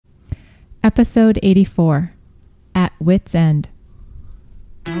Episode 84, At Wit's End.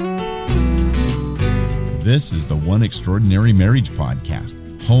 This is the One Extraordinary Marriage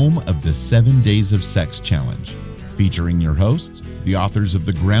podcast, home of the 7 Days of Sex Challenge, featuring your hosts, the authors of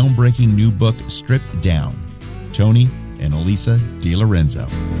the groundbreaking new book, Stripped Down, Tony and Elisa DiLorenzo.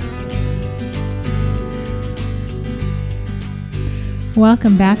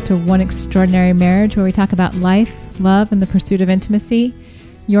 Welcome back to One Extraordinary Marriage, where we talk about life, love, and the pursuit of intimacy.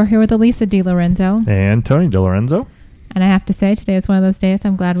 You're here with Elisa DiLorenzo. And Tony DiLorenzo. And I have to say, today is one of those days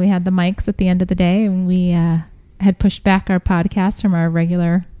I'm glad we had the mics at the end of the day, and we had pushed back our podcast from our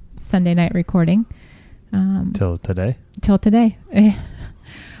regular Sunday night recording. Till today.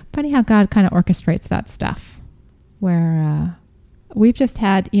 Funny how God kind of orchestrates that stuff, where we've just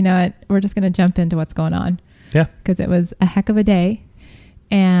had, we're just going to jump into what's going on. Yeah. Because it was a heck of a day.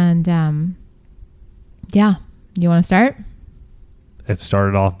 And, you want to start? It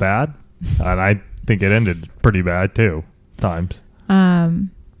started off bad, and I think it ended pretty bad too, times. That's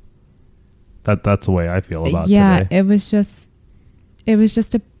the way I feel about today. Yeah, it was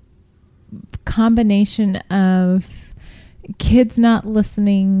just a combination of kids not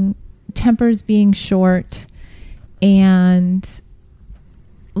listening, tempers being short, and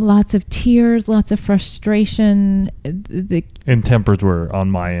lots of tears, lots of frustration. And tempers were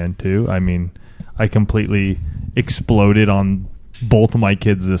on my end too. I mean, I completely exploded on both of my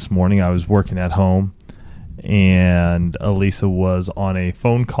kids this morning. I was working at home, and Elisa was on a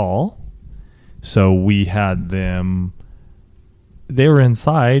phone call. So we had them, they were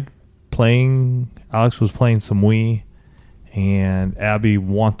inside playing. Alex was playing some Wii, and Abby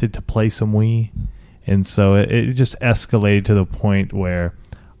wanted to play some Wii. And so it just escalated to the point where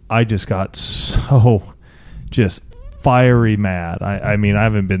I just got so just fiery mad. I mean, I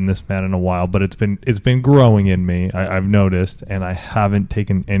haven't been this mad in a while, but it's been growing in me. I've noticed, and I haven't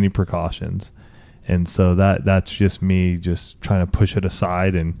taken any precautions. And so that's just me just trying to push it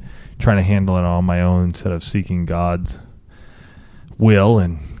aside and trying to handle it on my own instead of seeking God's will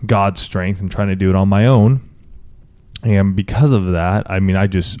and God's strength and trying to do it on my own. And because of that, I mean,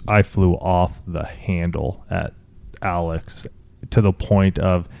 I flew off the handle at Alex to the point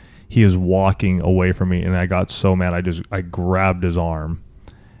of he is walking away from me, and I got so mad. I grabbed his arm,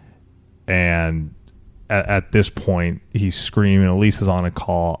 and at this point he's screaming. Elisa's on a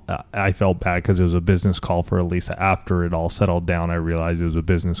call. I felt bad because it was a business call for Elisa. After it all settled down, I realized it was a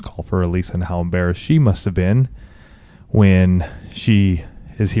business call for Elisa, and how embarrassed she must have been when she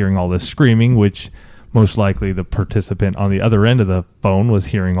is hearing all this screaming, which most likely the participant on the other end of the phone was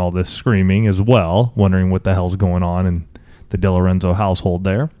hearing all this screaming as well, wondering what the hell's going on in the DiLorenzo household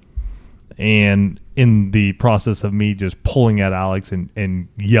there. And in the process of me just pulling at Alex and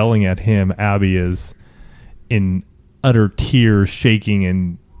yelling at him, Abby is in utter tears, shaking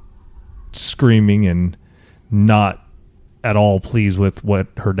and screaming and not at all pleased with what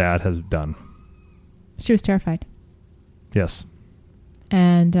her dad has done. She was terrified. Yes.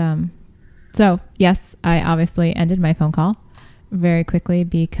 And so, yes, I obviously ended my phone call very quickly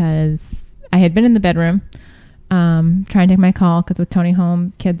because I had been in the bedroom trying to take my call because with Tony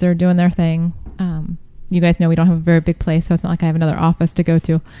home, kids are doing their thing. You guys know we don't have a very big place, so it's not like I have another office to go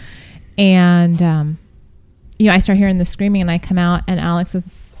to. And, I start hearing the screaming, and I come out, and Alex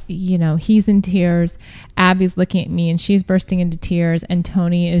is, he's in tears. Abby's looking at me, and she's bursting into tears, and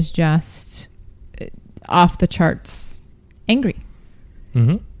Tony is just off the charts angry.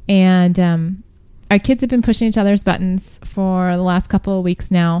 Mm-hmm. And our kids have been pushing each other's buttons for the last couple of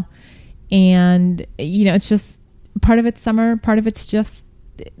weeks now. And, it's just part of it's summer. Part of it's just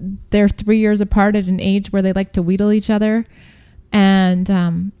they're 3 years apart at an age where they like to wheedle each other.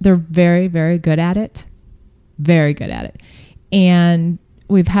 And they're very, very good at it. Very good at it. And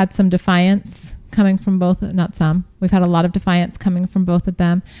we've had some defiance coming from both. Not some. We've had a lot of defiance coming from both of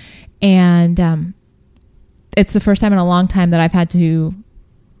them. And it's the first time in a long time that I've had to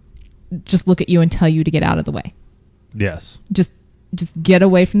just look at you and tell you to get out of the way. Yes. Just get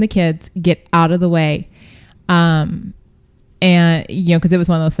away from the kids, get out of the way. And, because it was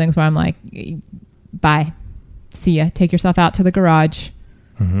one of those things where I'm like, bye, see ya, take yourself out to the garage,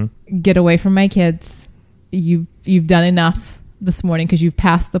 get away from my kids. You've done enough this morning because you've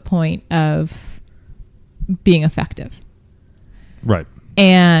passed the point of being effective. Right.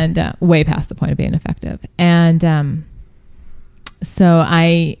 And way past the point of being effective. And so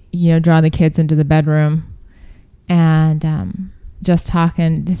I, draw the kids into the bedroom and just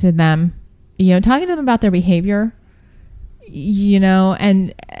talking to them, talking to them about their behavior,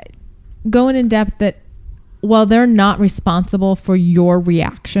 and going in depth that while they're not responsible for your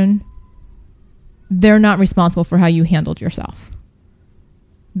reaction, they're not responsible for how you handled yourself.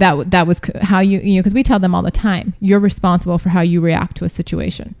 That was how you know, because we tell them all the time, you're responsible for how you react to a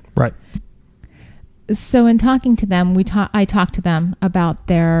situation. Right. So in talking to them, I talk to them about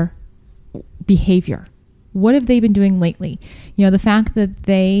their behavior. What have they been doing lately? You know, the fact that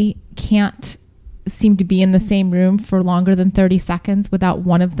they can't seem to be in the same room for longer than 30 seconds without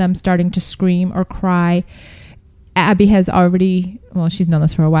one of them starting to scream or cry. Abby has already, well, she's known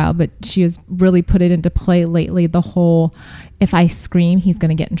this for a while, but she has really put it into play lately. The whole, if I scream, he's going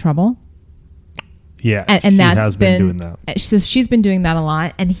to get in trouble. Yeah, and she that's has been doing that. So she's been doing that a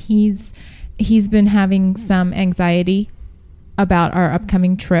lot, and he's been having some anxiety about our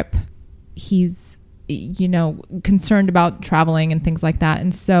upcoming trip. He's, you know, concerned about traveling and things like that,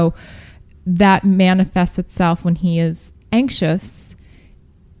 and so that manifests itself when he is anxious.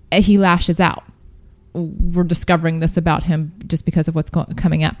 He lashes out. We're discovering this about him just because of what's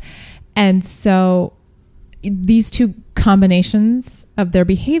coming up. And so these two combinations of their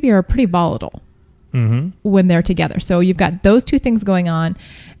behavior are pretty volatile when they're together. So you've got those two things going on,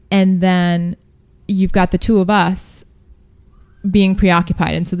 and then you've got the two of us being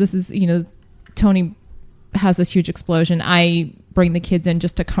preoccupied. And so this is, you know, Tony has this huge explosion. I bring the kids in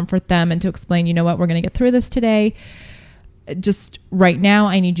just to comfort them and to explain, you know what, we're going to get through this today. Just right now,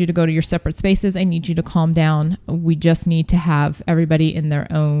 I need you to go to your separate spaces. I need you to calm down. We just need to have everybody in their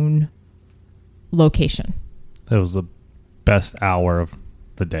own location. That was the best hour of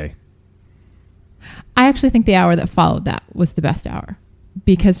the day. I actually think the hour that followed that was the best hour,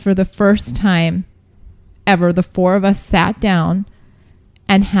 because for the first time ever, the four of us sat down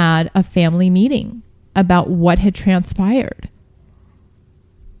and had a family meeting about what had transpired.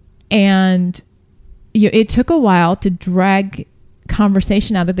 And it took a while to drag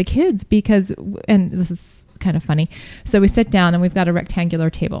conversation out of the kids because, and this is kind of funny. So we sit down and we've got a rectangular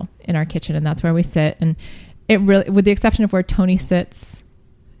table in our kitchen, and that's where we sit. And it really, with the exception of where Tony sits,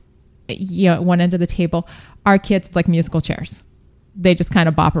 you know, at one end of the table, our kids, it's like musical chairs. They just kind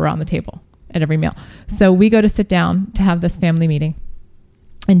of bop around the table at every meal. So we go to sit down to have this family meeting,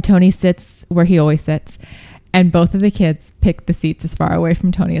 and Tony sits where he always sits. And both of the kids pick the seats as far away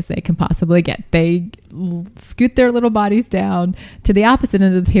from Tony as they can possibly get. They scoot their little bodies down to the opposite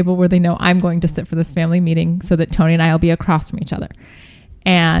end of the table where they know I'm going to sit for this family meeting so that Tony and I will be across from each other.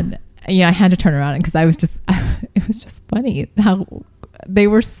 And yeah, I had to turn around because I was just, it was just funny how they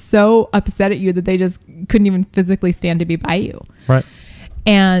were so upset at you that they just couldn't even physically stand to be by you. Right.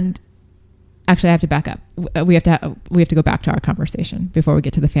 And actually, I have to back up. We have to go back to our conversation before we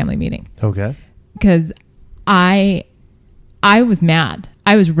get to the family meeting. Okay. Because I was mad.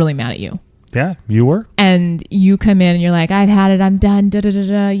 I was really mad at you. Yeah, you were. And you come in and you're like, I've had it. I'm done. Da, da, da,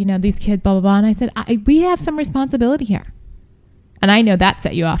 da. You know, these kids, blah, blah, blah. And I said, we have some responsibility here. And I know that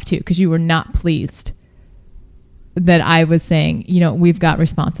set you off too, because you were not pleased that I was saying, you know, we've got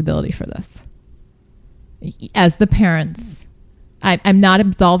responsibility for this. As the parents, I'm not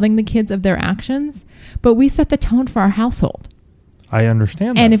absolving the kids of their actions, but we set the tone for our household. I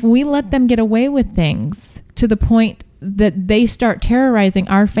understand that. And if we let them get away with things to the point that they start terrorizing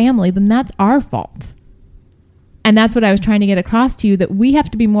our family, then that's our fault. And that's what I was trying to get across to you, that we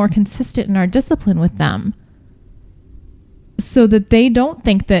have to be more consistent in our discipline with them so that they don't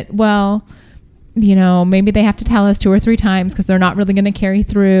think that, well, you know, maybe they have to tell us 2 or 3 times because they're not really going to carry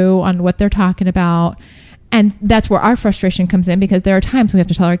through on what they're talking about. And that's where our frustration comes in, because there are times we have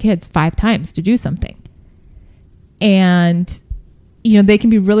to tell our kids 5 times to do something. And you know, they can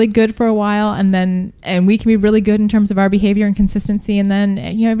be really good for a while, and we can be really good in terms of our behavior and consistency. And then,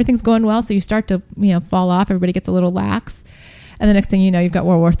 you know, everything's going well. So you start to, you know, fall off. Everybody gets a little lax. And the next thing you know, you've got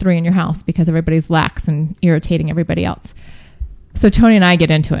World War III in your house because everybody's lax and irritating everybody else. So Tony and I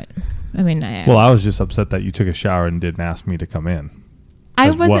get into it. I mean, I was just upset that you took a shower and didn't ask me to come in. I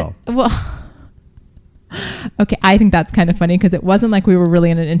wasn't. Well, okay. I think that's kind of funny because it wasn't like we were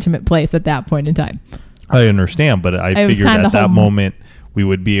really in an intimate place at that point in time. I understand, but I figured at that moment we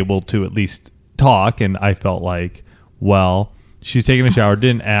would be able to at least talk, and I felt like, well, she's taking a shower,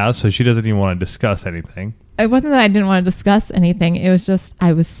 didn't ask, so she doesn't even want to discuss anything. It wasn't that I didn't want to discuss anything. It was just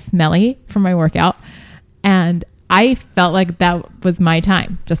I was smelly from my workout, and I felt like that was my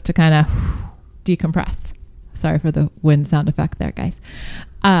time just to kind of decompress. Sorry for the wind sound effect there, guys.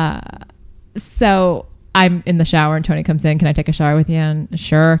 So I'm in the shower and Tony comes in. Can I take a shower with you? And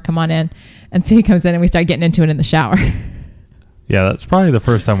sure, come on in. And so he comes in and we start getting into it in the shower. Yeah, that's probably the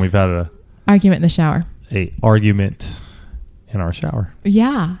first time we've had a argument in the shower. A argument in our shower.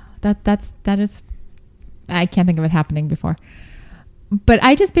 Yeah, that is. I can't think of it happening before. But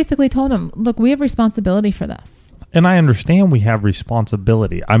I just basically told him, look, we have responsibility for this. And I understand we have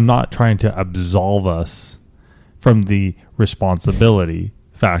responsibility. I'm not trying to absolve us from the responsibility.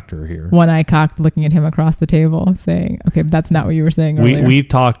 factor here. One eye cocked, looking at him across the table, saying, "Okay, that's not what you were saying earlier." We've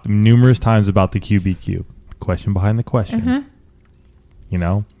talked numerous times about the QBQ, question behind the question. Uh-huh. You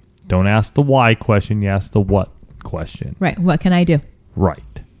know, don't ask the why question, you ask the what question. Right. What can I do? Right.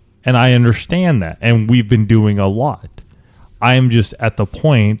 And I understand that, and we've been doing a lot. I am just at the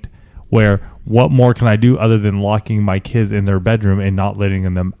point where what more can I do other than locking my kids in their bedroom and not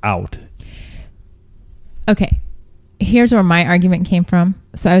letting them out? Okay. Here's where my argument came from.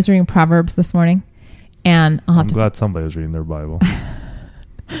 So I was reading Proverbs this morning, and I'm glad somebody was reading their Bible.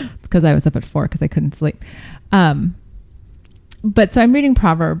 because I was up at 4 because I couldn't sleep. But so I'm reading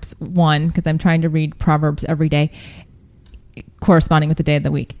Proverbs 1 because I'm trying to read Proverbs every day, corresponding with the day of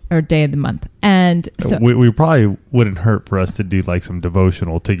the week or day of the month. And so we probably wouldn't hurt for us to do like some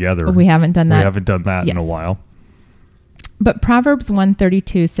devotional together. We haven't done that. We haven't done that Yes. in a while. But Proverbs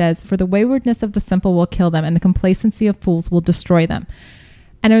 1:32 says, "For the waywardness of the simple will kill them, and the complacency of fools will destroy them."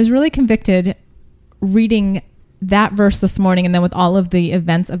 And I was really convicted reading that verse this morning, and then with all of the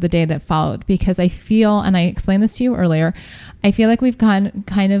events of the day that followed, because I feel, and I explained this to you earlier, I feel like we've gone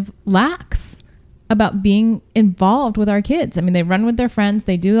kind of lax about being involved with our kids. I mean, they run with their friends,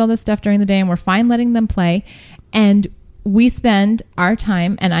 they do all this stuff during the day, and we're fine letting them play. And we spend our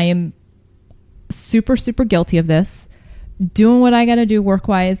time, and I am super, super guilty of this, doing what I got to do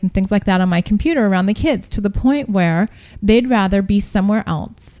work-wise and things like that on my computer around the kids, to the point where they'd rather be somewhere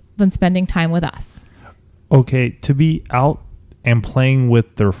else than spending time with us. Okay, to be out and playing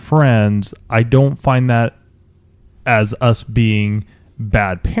with their friends, I don't find that as us being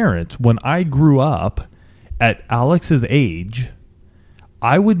bad parents. When I grew up at Alex's age,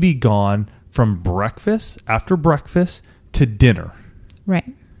 I would be gone from breakfast, after breakfast, to dinner.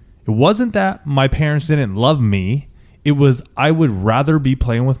 Right. It wasn't that my parents didn't love me. It was I would rather be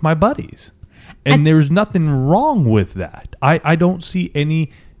playing with my buddies. And there's nothing wrong with that. I don't see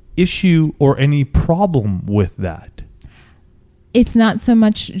any issue or any problem with that. It's not so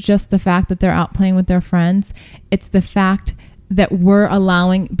much just the fact that they're out playing with their friends. It's the fact that we're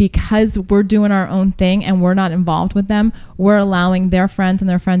allowing, because we're doing our own thing and we're not involved with them, we're allowing their friends and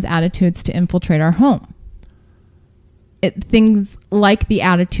their friends' attitudes to infiltrate our home. Things like the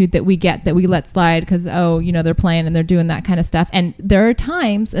attitude that we get, that we let slide because, oh, you know, they're playing and they're doing that kind of stuff. And there are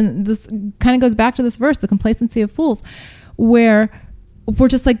times, and this kind of goes back to this verse, the complacency of fools, where we're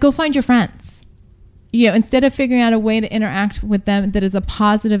just like, go find your friends. You know, instead of figuring out a way to interact with them that is a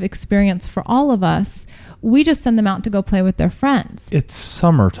positive experience for all of us, we just send them out to go play with their friends. It's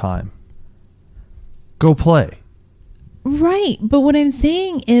summertime. Go play. Right. But what I'm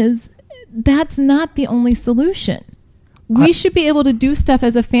saying is that's not the only solution. We should be able to do stuff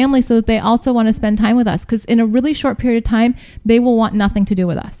as a family so that they also want to spend time with us, because in a really short period of time, they will want nothing to do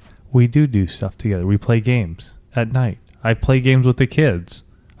with us. We do stuff together. We play games at night. I play games with the kids.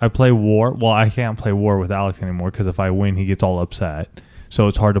 I play War. Well, I can't play War with Alex anymore because if I win, he gets all upset. So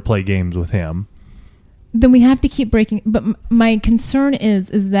it's hard to play games with him. Then we have to keep breaking. But my concern is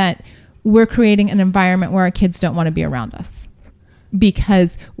that we're creating an environment where our kids don't want to be around us,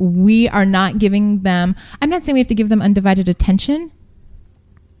 because we are not giving them, I'm not saying we have to give them undivided attention.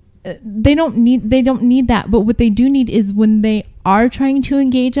 They don't need that. But what they do need is when they are trying to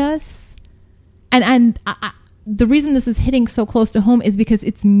engage us. And the reason this is hitting so close to home is because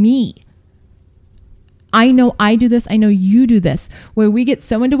it's me. I know I do this. I know you do this, where we get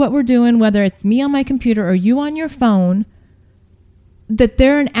so into what we're doing, whether it's me on my computer or you on your phone, that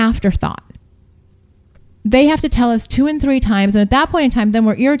they're an afterthought. They have to tell us 2 and 3 times. And at that point in time, then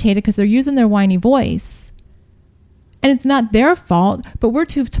we're irritated because they're using their whiny voice. And it's not their fault, but we're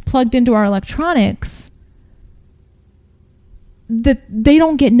too plugged into our electronics that they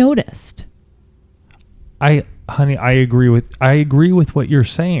don't get noticed. Honey, I agree with what you're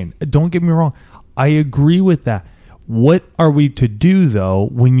saying. Don't get me wrong. I agree with that. What are we to do, though,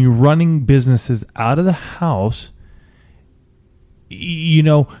 when you're running businesses out of the house? You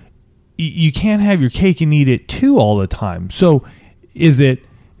know, you can't have your cake and eat it too all the time. So is it,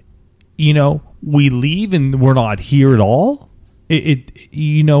 you know, we leave and we're not here at all?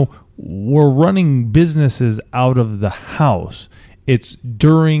 You know, we're running businesses out of the house. It's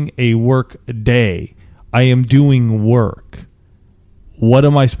during a work day. I am doing work. What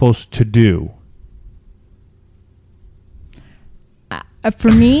am I supposed to do?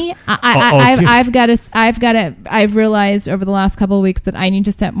 For me, I've realized over the last couple of weeks that I need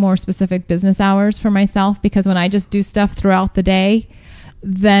to set more specific business hours for myself, because when I just do stuff throughout the day,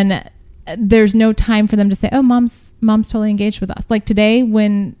 then there's no time for them to say, oh, mom's totally engaged with us. Like today,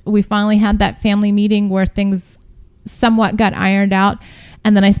 when we finally had that family meeting where things somewhat got ironed out,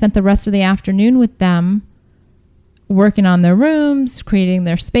 and then I spent the rest of the afternoon with them, working on their rooms, creating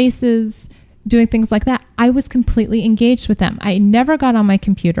their spaces, doing things like that. I was completely engaged with them. I never got on my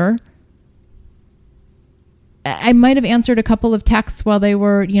computer. I might have answered a couple of texts while they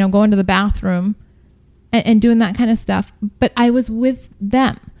were, going to the bathroom and doing that kind of stuff, but I was with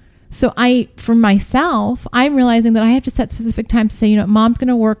them. So for myself, I'm realizing that I have to set specific time to say, mom's going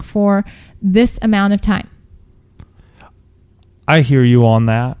to work for this amount of time. I hear you on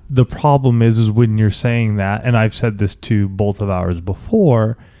that. The problem is when you're saying that, and I've said this to both of ours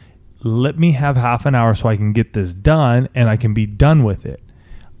before, let me have half an hour so I can get this done and I can be done with it.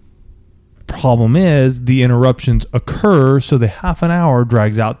 Problem is the interruptions occur, so the half an hour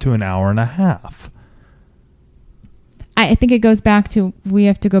drags out to an hour and a half. I think it goes back to, we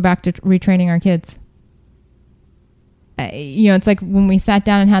have to go back to retraining our kids. It's like when we sat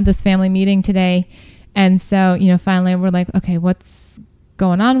down and had this family meeting today, and so, finally we're like, okay, what's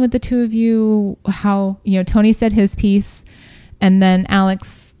going on with the two of you? How, Tony said his piece, and then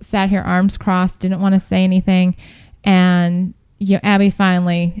Alex sat here arms crossed, didn't want to say anything, and Abby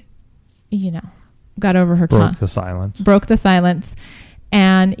finally got over her tongue. Broke the silence.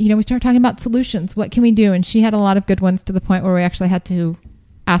 And, we started talking about solutions. What can we do? And she had a lot of good ones, to the point where we actually had to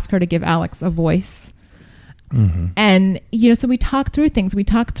ask her to give Alex a voice. Mm-hmm. And, so we talked through things. We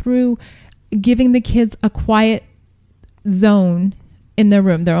talked through giving the kids a quiet zone in their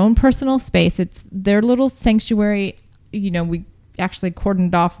room, their own personal space. It's their little sanctuary. We actually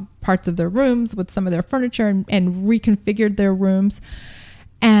cordoned off parts of their rooms with some of their furniture and reconfigured their rooms,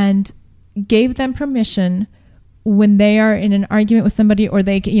 and gave them permission when they are in an argument with somebody, or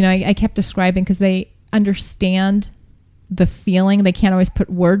they, I kept describing, because they understand the feeling. They can't always put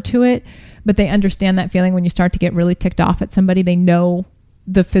word to it, but they understand that feeling when you start to get really ticked off at somebody. They know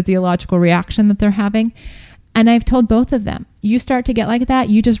the physiological reaction that they're having. And I've told both of them, you start to get like that,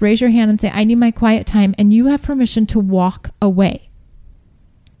 you just raise your hand and say, I need my quiet time, and you have permission to walk away.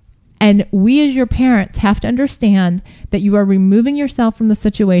 And we as your parents have to understand that you are removing yourself from the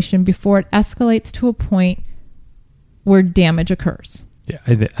situation before it escalates to a point where damage occurs. Yeah,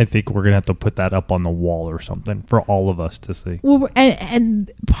 I think we're going to have to put that up on the wall or something for all of us to see. Well,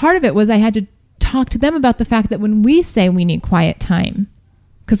 and part of it was I had to talk to them about the fact that when we say we need quiet time,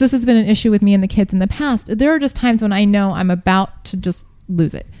 because this has been an issue with me and the kids in the past, there are just times when I know I'm about to just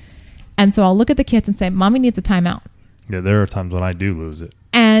lose it. And so I'll look at the kids and say, Mommy needs a timeout. Yeah, there are times when I do lose it.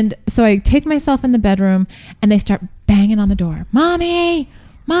 And so I take myself in the bedroom and they start banging on the door. Mommy,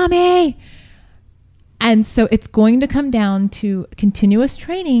 Mommy. And so it's going to come down to continuous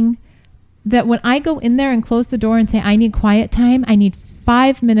training that when I go in there and close the door and say, I need quiet time, I need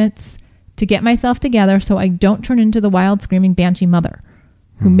 5 minutes to get myself together so I don't turn into the wild screaming banshee mother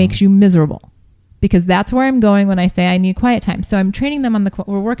who makes you miserable. Because that's where I'm going when I say I need quiet time. So I'm training them on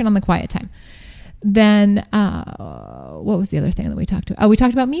we're working on the quiet time. Then, what was the other thing that we talked about? Oh, we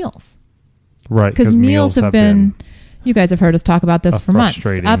talked about meals. Right. Because meals have been, you guys have heard us talk about this for months.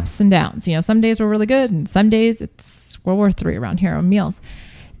 Ups and downs. Some days were really good and some days it's World War III around here on meals.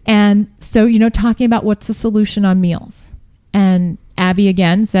 And so, talking about what's the solution on meals. And Abby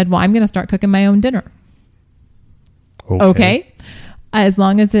again said, well, I'm going to start cooking my own dinner. Okay. As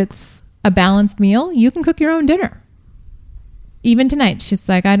long as it's a balanced meal, you can cook your own dinner. Even tonight, she's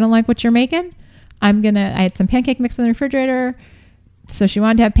like, I don't like what you're making. I had some pancake mix in the refrigerator. So she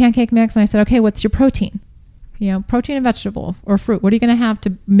wanted to have pancake mix. And I said, okay, what's your protein? Protein and vegetable or fruit. What are you going to have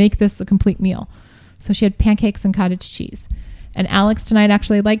to make this a complete meal? So she had pancakes and cottage cheese. And Alex tonight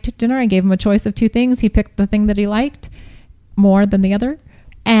actually liked dinner. I gave him a choice of 2 things. He picked the thing that he liked more than the other.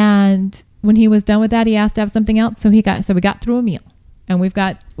 And when he was done with that, he asked to have something else. So we got through a meal. And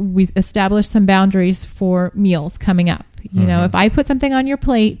we established some boundaries for meals coming up. If I put something on your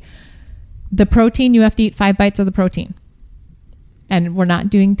plate, the protein, you have to eat 5 bites of the protein. And we're not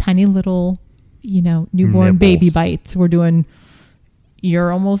doing tiny little, newborn nibbles. Baby bites. We're doing,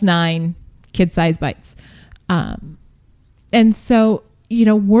 you're almost 9 kid size bites. And so,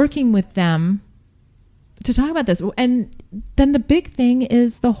 working with them to talk about this. And then the big thing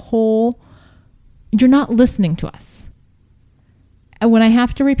is you're not listening to us. And when I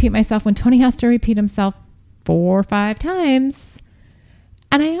have to repeat myself, when Tony has to repeat himself 4 or 5 times,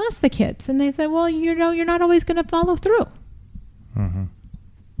 and I ask the kids and they say, well, you're not always going to follow through. Mm-hmm.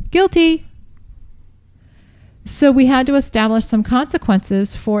 Guilty. So we had to establish some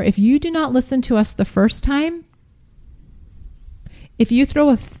consequences for if you do not listen to us the first time, if you throw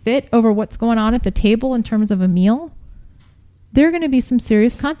a fit over what's going on at the table in terms of a meal, there are going to be some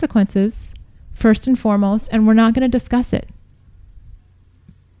serious consequences first and foremost, and we're not going to discuss it.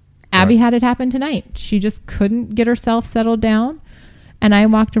 Abby had it happen tonight. She just couldn't get herself settled down. And I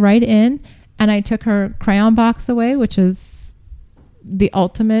walked right in and I took her crayon box away, which is the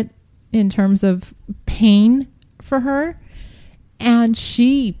ultimate in terms of pain for her. And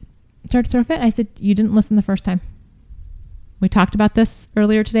she started to throw a fit. I said, you didn't listen the first time. We talked about this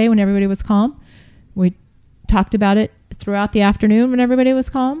earlier today when everybody was calm. We talked about it throughout the afternoon when everybody was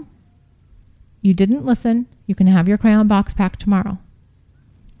calm. You didn't listen. You can have your crayon box back tomorrow.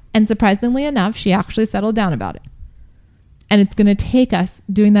 And surprisingly enough, she actually settled down about it. And it's going to take us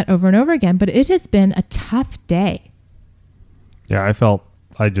doing that over and over again. But it has been a tough day. Yeah, I felt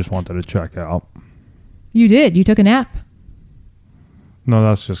I just wanted to check out. You did. You took a nap. No,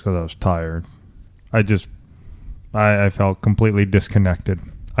 that's just because I was tired. I felt completely disconnected.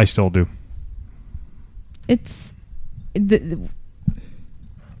 I still do. It's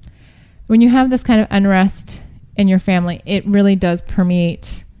when you have this kind of unrest in your family, it really does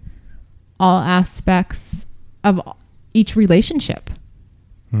permeate all aspects of each relationship.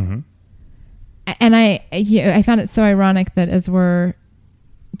 Mm-hmm. And I found it so ironic that as we're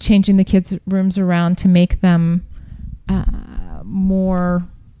changing the kids' rooms around to make them more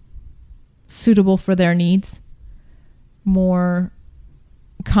suitable for their needs, more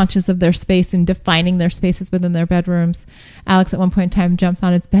conscious of their space and defining their spaces within their bedrooms, Alex at one point in time jumps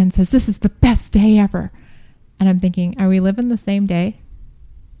on his bed and says, "This is the best day ever." And I'm thinking, are we living the same day?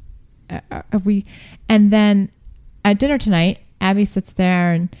 Are we? And then at dinner tonight, Abby sits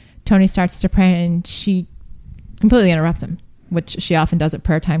there and Tony starts to pray and she completely interrupts him, which she often does at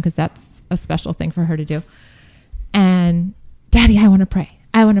prayer time because that's a special thing for her to do. And, "Daddy, I want to pray.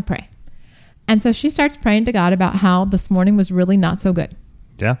 I want to pray." And so she starts praying to God about how this morning was really not so good.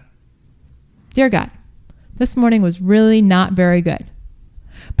 Yeah. "Dear God, this morning was really not very good,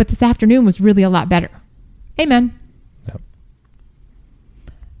 but this afternoon was really a lot better. Amen." Yep.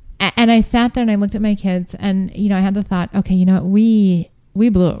 And I sat there and I looked at my kids and, I had the thought, okay, you know what? We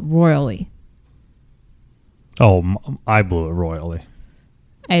blew it royally. Oh, I blew it royally.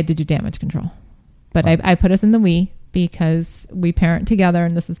 I had to do damage control, but I put us in the we because we parent together,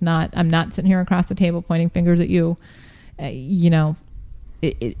 and this is not, I'm not sitting here across the table pointing fingers at you. No,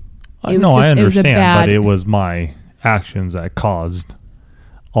 I understand, but it was my actions that caused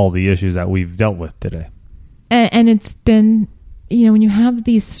all the issues that we've dealt with today. And it's been, when you have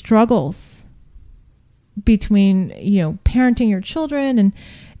these struggles between, parenting your children and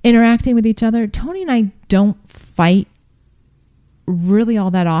interacting with each other, Tony and I don't fight really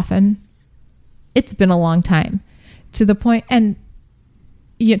all that often. It's been a long time to the point where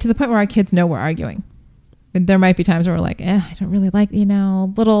our kids know we're arguing. And there might be times where we're like, I don't really like,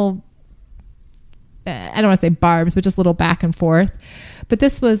 little, I don't want to say barbs, but just little back and forth. But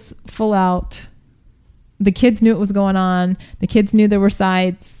this was full out. The kids knew what was going on. The kids knew there were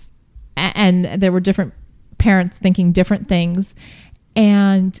sides and there were different parents thinking different things.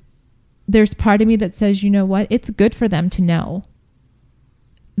 And there's part of me that says, you know what? It's good for them to know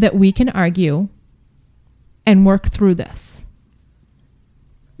that we can argue and work through this.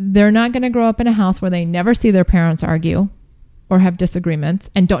 They're not going to grow up in a house where they never see their parents argue or have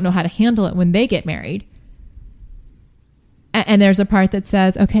disagreements and don't know how to handle it when they get married. And there's a part that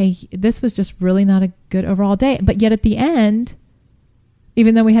says, okay, this was just really not a good overall day. But yet at the end,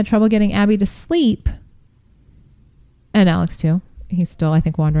 even though we had trouble getting Abby to sleep, and Alex too, he's still, I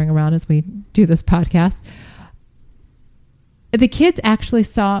think, wandering around as we do this podcast, the kids actually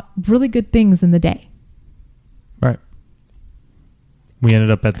saw really good things in the day. Right. We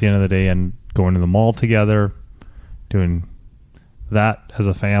ended up at the end of the day and going to the mall together, doing that as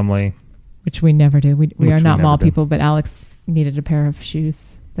a family. Which we never do. We are not mall people, but Alex needed a pair of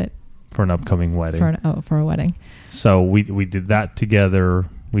shoes for an upcoming wedding. For a wedding. So we did that together.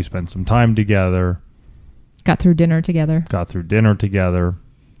 We spent some time together. Got through dinner together.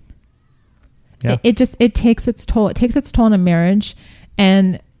 Yeah. It takes its toll. It takes its toll in a marriage.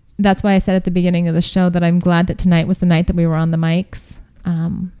 And that's why I said at the beginning of the show that I'm glad that tonight was the night that we were on the mics.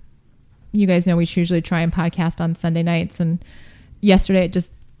 You guys know we usually try and podcast on Sunday nights, and yesterday it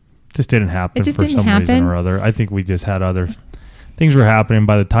just didn't happen for some reason or other. I think we just had other things were happening.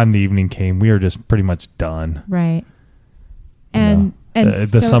 By the time the evening came, we were just pretty much done. Right.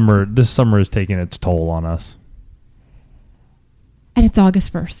 This summer is taking its toll on us. And it's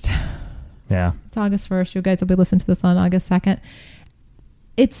August 1st. Yeah. It's August 1st. You guys will be listening to this on August 2nd.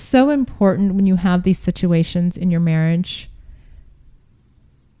 It's so important when you have these situations in your marriage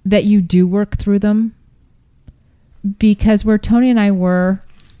that you do work through them, because where Tony and I were,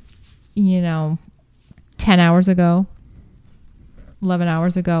 10 hours ago, 11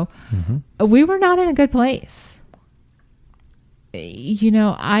 hours ago, we were not in a good place.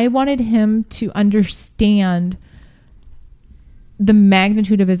 I wanted him to understand the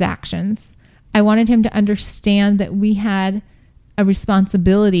magnitude of his actions. I wanted him to understand that we had a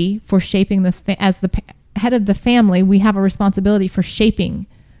responsibility for shaping this. As the head of the family, we have a responsibility for shaping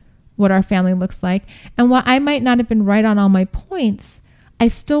what our family looks like. And while I might not have been right on all my points, I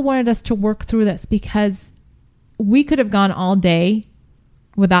still wanted us to work through this, because we could have gone all day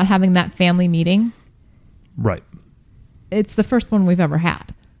without having that family meeting. Right. It's the first one we've ever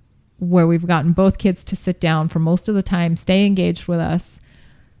had where we've gotten both kids to sit down for most of the time, stay engaged with us.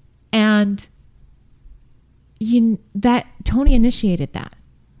 And that Tony initiated that.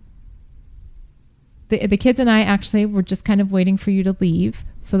 The kids and I actually were just kind of waiting for you to leave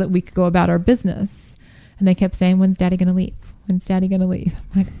so that we could go about our business. And they kept saying, when's Daddy going to leave? When's Daddy going to leave?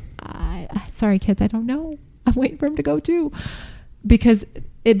 I'm like, sorry, kids, I don't know. I'm waiting for him to go too. Because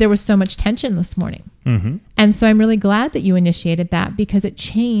there was so much tension this morning. Mm-hmm. And so I'm really glad that you initiated that, because it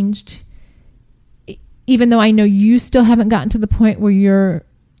changed. Even though I know you still haven't gotten to the point where you're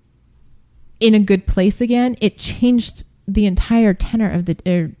in a good place again, it changed the entire tenor of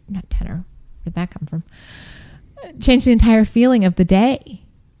the, not tenor, where'd that come from? Changed the entire feeling of the day.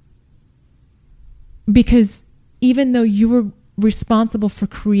 Because even though you were responsible for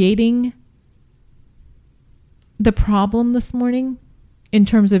creating the problem this morning, in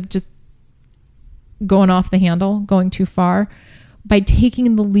terms of just going off the handle, going too far, by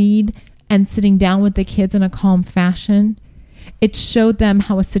taking the lead and sitting down with the kids in a calm fashion, it showed them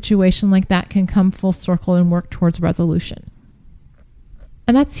how a situation like that can come full circle and work towards resolution.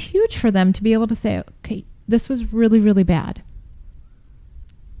 And that's huge for them to be able to say, okay, this was really, really bad.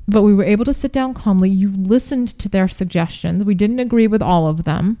 But we were able to sit down calmly. You listened to their suggestions. We didn't agree with all of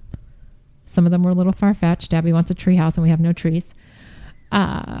them. Some of them were a little far-fetched. Abby wants a tree house and we have no trees.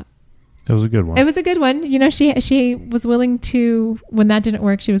 It was a good one. It was a good one. You know, she was willing to, when that didn't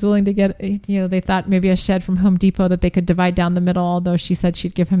work, she was willing to get, you know, they thought maybe a shed from Home Depot that they could divide down the middle, although she said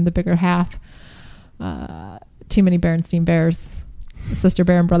she'd give him the bigger half. Too many Berenstein Bears, sister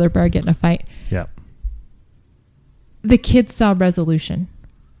bear and brother bear get in a fight. Yeah. The kids saw resolution.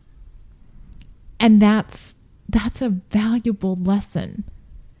 And that's a valuable lesson.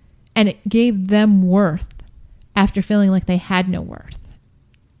 And it gave them worth after feeling like they had no worth.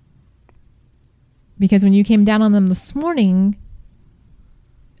 Because when you came down on them this morning,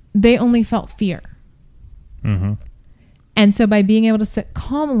 they only felt fear. Mm-hmm. And so by being able to sit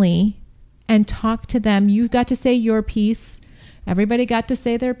calmly and talk to them, you got to say your piece. Everybody got to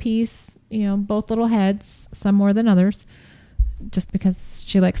say their piece, you know, both little heads, some more than others, just because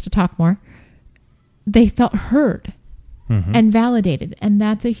she likes to talk more. They felt heard and validated. And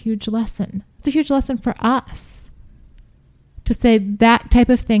that's a huge lesson. It's a huge lesson for us to say that type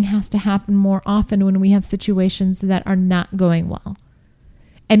of thing has to happen more often when we have situations that are not going well.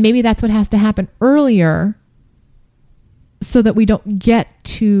 And maybe that's what has to happen earlier so that we don't get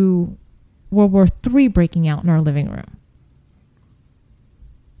to World War III breaking out in our living room.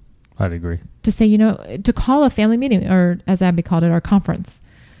 I'd agree. To say, you know, to call a family meeting, or as Abby called it, our conference.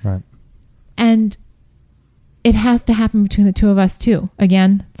 Right. And it has to happen between the two of us too.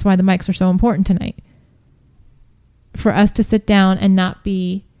 Again, that's why the mics are so important tonight. For us to sit down and not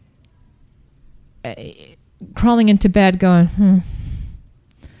be crawling into bed going,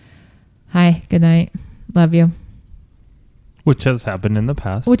 hi, good night, love you. Which has happened in the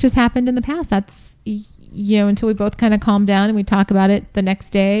past. That's, you know, until we both kind of calm down and we talk about it the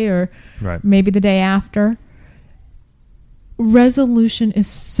next day or maybe the day after. Resolution is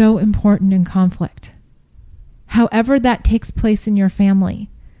so important in conflict. However that takes place in your family,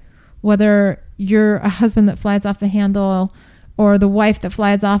 whether you're a husband that flies off the handle or the wife that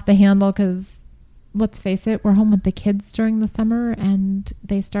flies off the handle, because let's face it, we're home with the kids during the summer and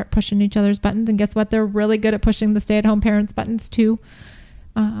they start pushing each other's buttons. And guess what? They're really good at pushing the stay-at-home parents' buttons too.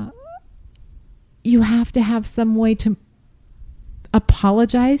 You have to have some way to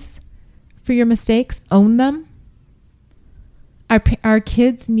apologize for your mistakes, own them. Our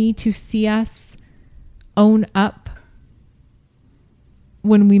kids need to see us own up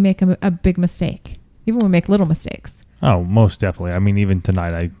when we make a big mistake, even when we make little mistakes. Oh, most definitely. I mean, even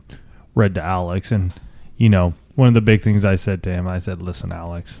tonight I read to Alex and, you know, one of the big things I said to him, I said, listen,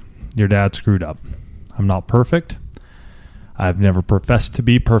 Alex, your dad screwed up. I'm not perfect. I've never professed to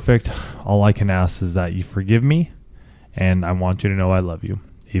be perfect. All I can ask is that you forgive me, and I want you to know I love you.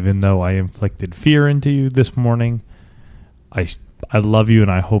 Even though I inflicted fear into you this morning, I love you,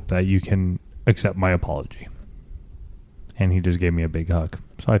 and I hope that you can accept my apology. And he just gave me a big hug.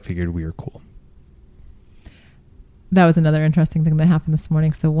 So I figured we were cool. That was another interesting thing that happened this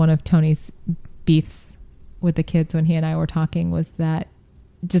morning. So one of Tony's beefs with the kids when he and I were talking was that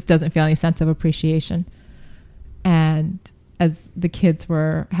just doesn't feel any sense of appreciation. And as the kids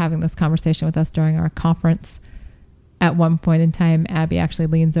were having this conversation with us during our conference, at one point in time, Abby actually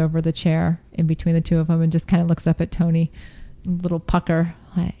leans over the chair in between the two of them and just kind of looks up at Tony, little pucker,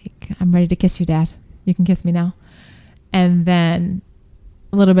 like, I'm ready to kiss you, Dad. You can kiss me now. And then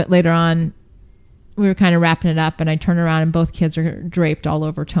a little bit later on, we were kind of wrapping it up, and I turned around and both kids are draped all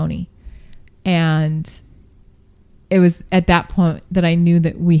over Tony. And it was at that point that I knew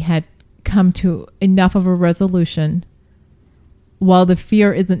that we had come to enough of a resolution. While the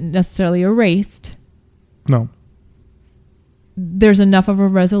fear isn't necessarily erased, No. there's enough of a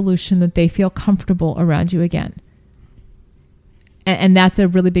resolution that they feel comfortable around you again. And that's a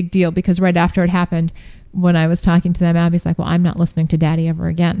really big deal, because right after it happened, when I was talking to them, Abby's like, well, I'm not listening to Daddy ever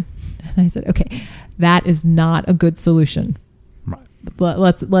again. And I said, okay, that is not a good solution. Right.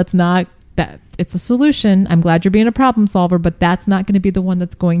 Let's not, that it's a solution. I'm glad you're being a problem solver, but that's not going to be the one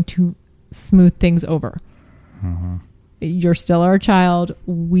that's going to smooth things over. Mm-hmm. You're still our child.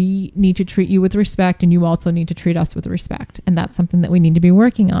 We need to treat you with respect, and you also need to treat us with respect. And that's something that we need to be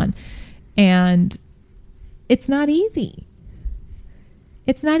working on. And it's not easy.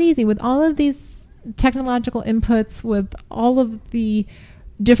 It's not easy with all of these technological inputs, with all of the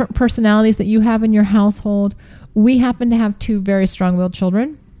different personalities that you have in your household. We happen to have two very strong-willed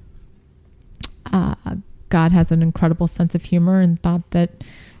children. God has an incredible sense of humor and thought that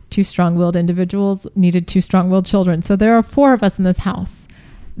two strong-willed individuals needed two strong-willed children. So there are four of us in this house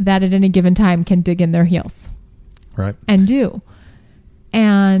that at any given time can dig in their heels. Right. And do.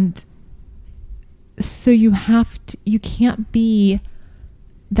 And so you can't be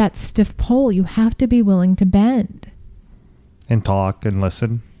that stiff pole. You have to be willing to bend. And talk and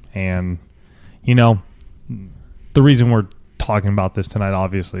listen. And, you know, the reason we're talking about this tonight,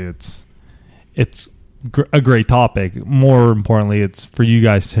 obviously, it's a great topic. More importantly, it's for you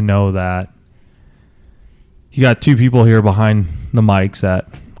guys to know that you got two people here behind the mics that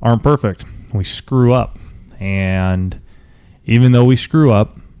aren't perfect. We screw up. And even though we screw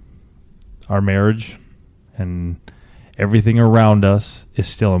up, our marriage and everything around us is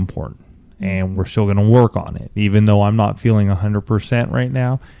still important. And we're still going to work on it. Even though I'm not feeling 100% right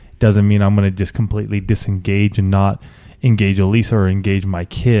now, it doesn't mean I'm going to just completely disengage and not engage Elisa or engage my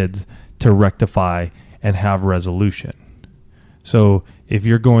kids to rectify and have resolution. So if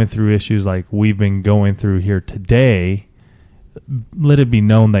you're going through issues like we've been going through here today, let it be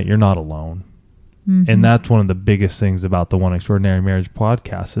known that you're not alone. Mm-hmm. And that's one of the biggest things about the One Extraordinary Marriage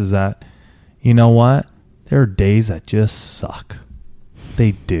podcast is that, you know what? There are days that just suck.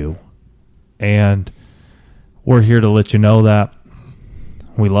 They do. And we're here to let you know that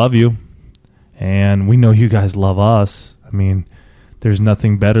we love you. And we know you guys love us. I mean, there's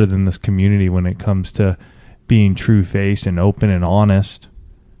nothing better than this community when it comes to being true-faced and open and honest,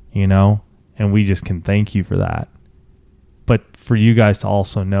 you know? And we just can thank you for that. But for you guys to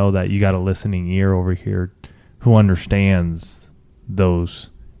also know that you got a listening ear over here who understands those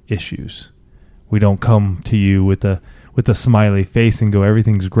issues. We don't come to you with a smiley face and go,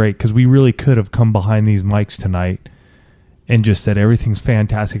 everything's great, because we really could have come behind these mics tonight and just said everything's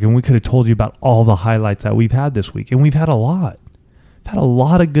fantastic, and we could have told you about all the highlights that we've had this week, and we've had a lot. We've had a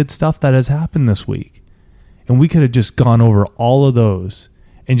lot of good stuff that has happened this week, and we could have just gone over all of those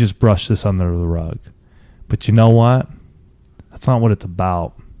and just brushed this under the rug. But you know what? That's not what it's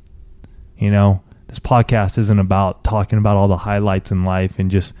about. You know, this podcast isn't about talking about all the highlights in life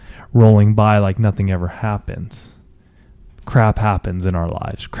and just rolling by like nothing ever happens. Crap happens in our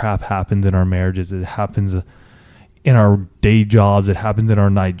lives. Crap happens in our marriages. It happens in our day jobs. It happens in our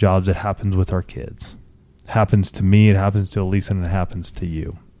night jobs. It happens with our kids. It happens to me. It happens to Elisa, and it happens to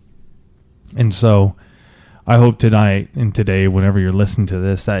you. And so I hope tonight and today, whenever you're listening to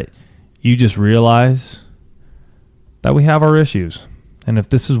this, that you just realize that we have our issues. And if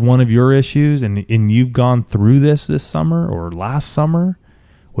this is one of your issues and you've gone through this summer or last summer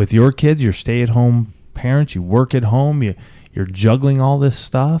with your kids, your stay-at-home parents, you work at home, you're juggling all this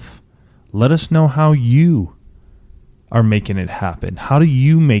stuff, let us know how you are making it happen. How do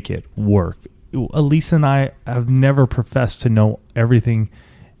you make it work? Elisa and I have never professed to know everything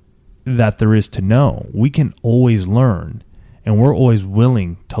that there is to know. We can always learn, and we're always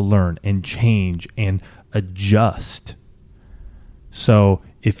willing to learn and change and adjust. So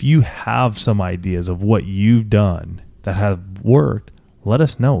if you have some ideas of what you've done that have worked, let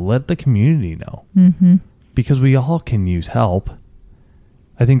us know. Let the community know. Mm-hmm. Because we all can use help.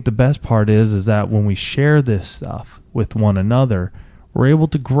 I think the best part is that when we share this stuff with one another, we're able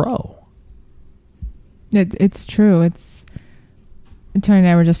to grow. It's true. Tony and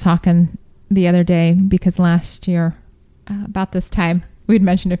I were just talking the other day, because last year, about this time, we'd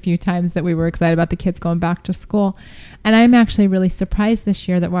mentioned a few times that we were excited about the kids going back to school. And I'm actually really surprised this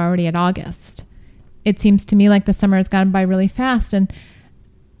year that we're already at August. It seems to me like the summer has gone by really fast. And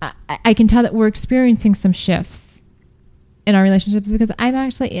I can tell that we're experiencing some shifts in our relationships because I'm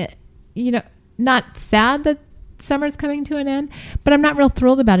actually, not sad that summer's coming to an end, but I'm not real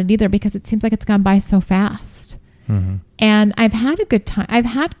thrilled about it either because it seems like it's gone by so fast. Mm-hmm. And I've had a good time. I've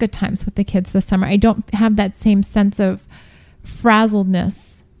had good times with the kids this summer. I don't have that same sense of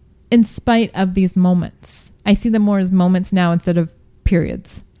frazzledness in spite of these moments. I see them more as moments now instead of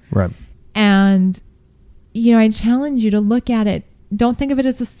periods. Right. And, I challenge you to look at it. Don't think of it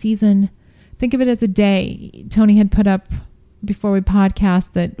as a season. Think of it as a day. Tony had put up before we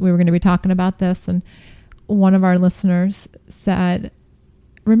podcast that we were going to be talking about this. And one of our listeners said,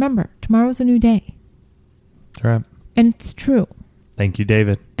 remember, tomorrow's a new day. That's right. And it's true. Thank you,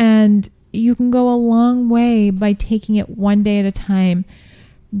 David. And you can go a long way by taking it one day at a time,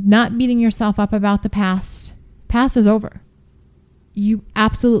 not beating yourself up about the past. Past is over. You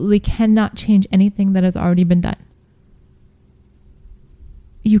absolutely cannot change anything that has already been done.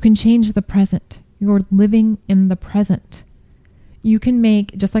 You can change the present. You're living in the present. You can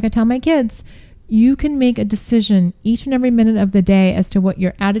make, just like I tell my kids, you can make a decision each and every minute of the day as to what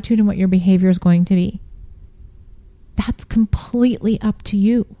your attitude and what your behavior is going to be. That's completely up to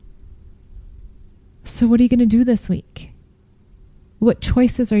you. So what are you going to do this week? What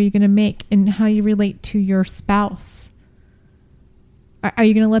choices are you going to make in how you relate to your spouse? Are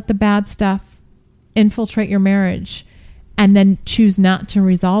you going to let the bad stuff infiltrate your marriage and then choose not to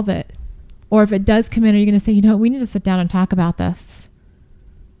resolve it? Or if it does come in, are you going to say, we need to sit down and talk about this?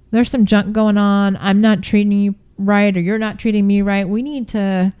 There's some junk going on. I'm not treating you right, or you're not treating me right. We need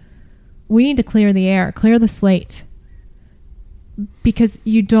to clear the air, clear the slate, because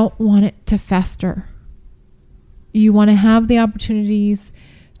you don't want it to fester. You want to have the opportunities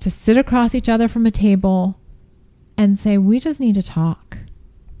to sit across each other from a table and say, we just need to talk.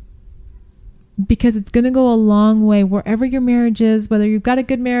 Because it's going to go a long way wherever your marriage is, whether you've got a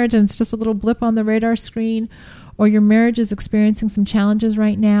good marriage and it's just a little blip on the radar screen, or your marriage is experiencing some challenges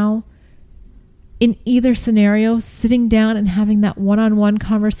right now. In either scenario, sitting down and having that one-on-one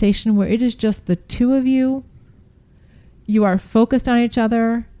conversation where it is just the two of you, you are focused on each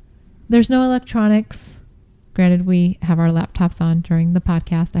other. There's no electronics. Granted, we have our laptops on during the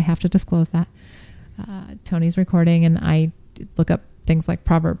podcast. I have to disclose that. Tony's recording and I look up things like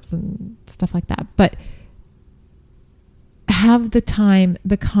Proverbs and stuff like that. But have the time,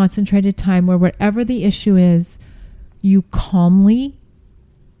 the concentrated time where whatever the issue is, you calmly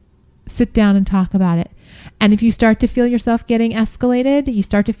sit down and talk about it. And if you start to feel yourself getting escalated, you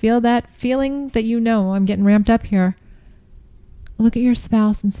start to feel that feeling that I'm getting ramped up here, look at your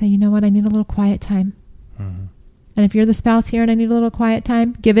spouse and say, you know what, I need a little quiet time. Mm-hmm. And if you're the spouse here and I need a little quiet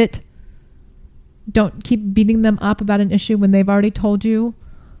time, give it. Don't keep beating them up about an issue when they've already told you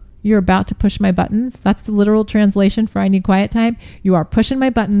you're about to push my buttons. That's the literal translation for I need quiet time. You are pushing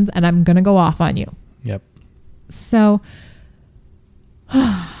my buttons and I'm going to go off on you. Yep. So,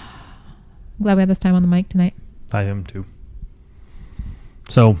 glad we had this time on the mic tonight. I am too.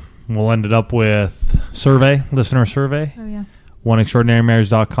 So, we'll end it up with listener survey. Oh, yeah.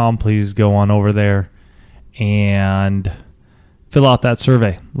 OneExtraordinaryMarriage.com. Please go on over there and fill out that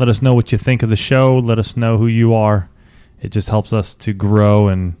survey. Let us know what you think of the show. Let us know who you are. It just helps us to grow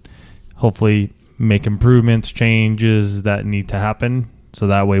and hopefully make improvements, changes that need to happen. So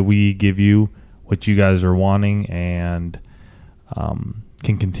that way we give you what you guys are wanting and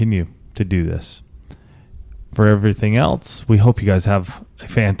can continue to do this. For everything else, we hope you guys have a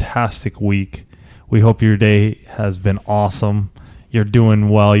fantastic week. We hope your day has been awesome. You're doing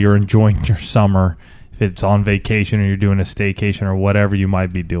well. You're enjoying your summer. If it's on vacation or you're doing a staycation or whatever you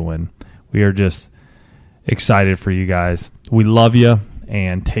might be doing, we are just excited for you guys. We love you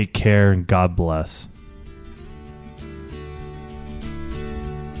and take care and God bless.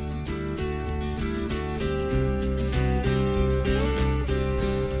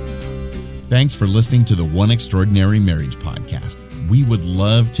 Thanks for listening to the One Extraordinary Marriage podcast. We would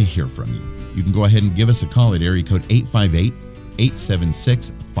love to hear from you. You can go ahead and give us a call at area code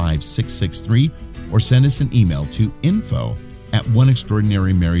 858-876-5663 or send us an email to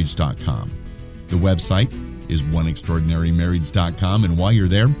info@oneextraordinarymarriage.com. The website is oneextraordinarymarriage.com, and while you're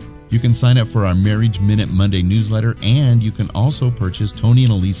there, you can sign up for our Marriage Minute Monday newsletter, and you can also purchase Tony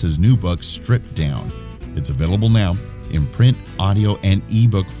and Elisa's new book, Stripped Down. It's available now in print, audio, and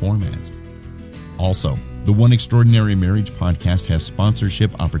ebook formats. Also, the One Extraordinary Marriage podcast has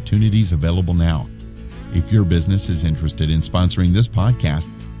sponsorship opportunities available now. If your business is interested in sponsoring this podcast,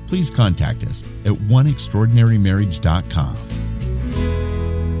 please contact us at oneextraordinarymarriage.com.